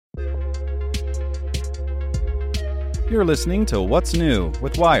You're listening to What's New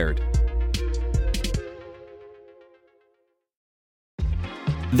with Wired.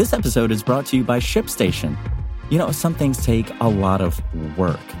 This episode is brought to you by ShipStation. You know, some things take a lot of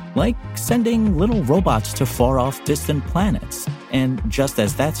work, like sending little robots to far-off distant planets. And just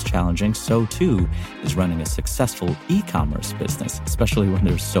as that's challenging, so too is running a successful e-commerce business, especially when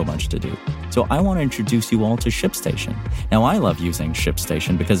there's so much to do. So I want to introduce you all to ShipStation. Now, I love using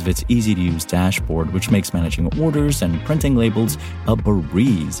ShipStation because of its easy-to-use dashboard, which makes managing orders and printing labels a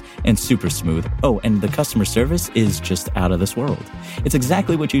breeze and super smooth. Oh, and the customer service is just out of this world. It's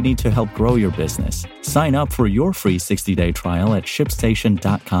exactly what you need to help grow your business. Sign up for your free 60-day trial at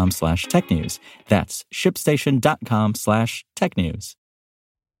shipstation.com/technews. That's shipstation.com/technews.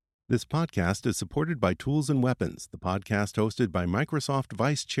 This podcast is supported by Tools and Weapons, the podcast hosted by Microsoft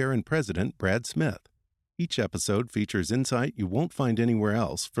Vice Chair and President Brad Smith. Each episode features insight you won't find anywhere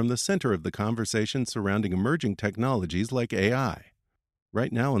else from the center of the conversation surrounding emerging technologies like AI.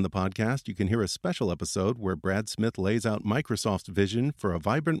 Right now on the podcast, you can hear a special episode where Brad Smith lays out Microsoft's vision for a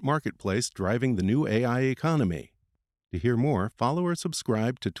vibrant marketplace driving the new AI economy. To hear more, follow or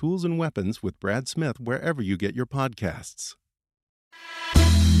subscribe to Tools and Weapons with Brad Smith wherever you get your podcasts.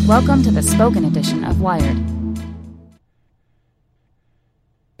 Welcome to the spoken edition of Wired.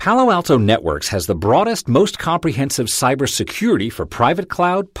 Palo Alto Networks has the broadest, most comprehensive cybersecurity for private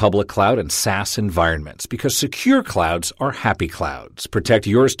cloud, public cloud, and SaaS environments because secure clouds are happy clouds. Protect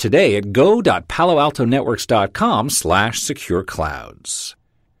yours today at go.paloaltonetworks.com/secure-clouds.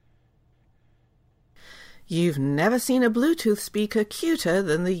 You've never seen a Bluetooth speaker cuter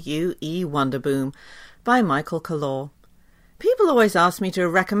than the UE Wonderboom by Michael Kalor. People always ask me to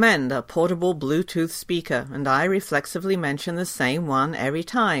recommend a portable Bluetooth speaker, and I reflexively mention the same one every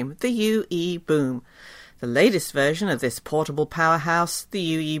time, the UE Boom. The latest version of this portable powerhouse, the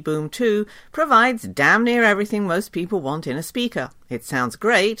UE Boom 2, provides damn near everything most people want in a speaker. It sounds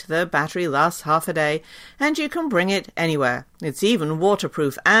great, the battery lasts half a day, and you can bring it anywhere. It's even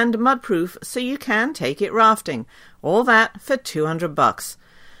waterproof and mudproof, so you can take it rafting. All that for $200.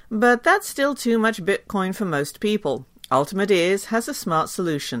 But that's still too much Bitcoin for most people. Ultimate Ears has a smart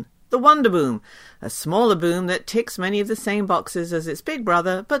solution, the Wonderboom, a smaller boom that ticks many of the same boxes as its big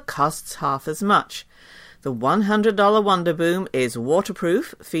brother but costs half as much. The $100 Wonderboom is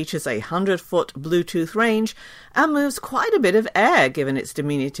waterproof, features a 100-foot Bluetooth range, and moves quite a bit of air given its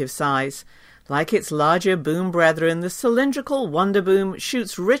diminutive size. Like its larger boom brethren, the cylindrical Wonderboom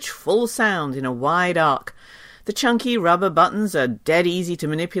shoots rich, full sound in a wide arc. The chunky rubber buttons are dead easy to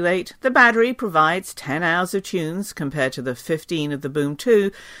manipulate. The battery provides 10 hours of tunes compared to the 15 of the Boom 2,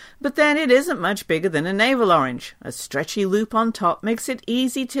 but then it isn't much bigger than a navel orange. A stretchy loop on top makes it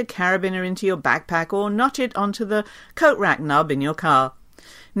easy to carabiner into your backpack or notch it onto the coat rack knob in your car.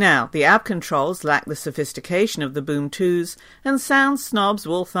 Now, the app controls lack the sophistication of the Boom 2s, and sound snobs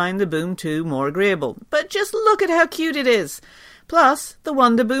will find the Boom 2 more agreeable. But just look at how cute it is! Plus, the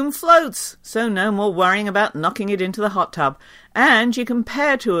Wonderboom floats, so no more worrying about knocking it into the hot tub, and you can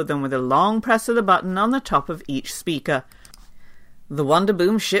pair two of them with a long press of the button on the top of each speaker. The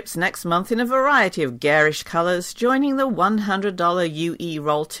Wonderboom ships next month in a variety of garish colours, joining the $100 UE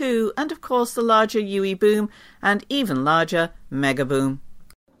Roll 2 and of course the larger UE Boom and even larger Mega Boom.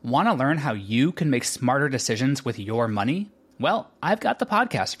 Want to learn how you can make smarter decisions with your money? Well, I've got the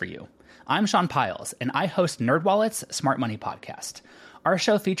podcast for you. I'm Sean Piles, and I host NerdWallet's Smart Money Podcast. Our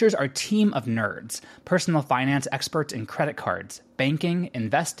show features our team of nerds, personal finance experts in credit cards, banking,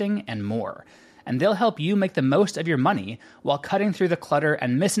 investing, and more. And they'll help you make the most of your money while cutting through the clutter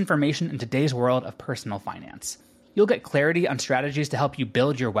and misinformation in today's world of personal finance. You'll get clarity on strategies to help you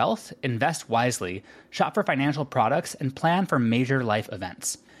build your wealth, invest wisely, shop for financial products, and plan for major life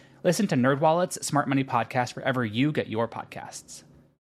events. Listen to NerdWallet's Smart Money Podcast wherever you get your podcasts.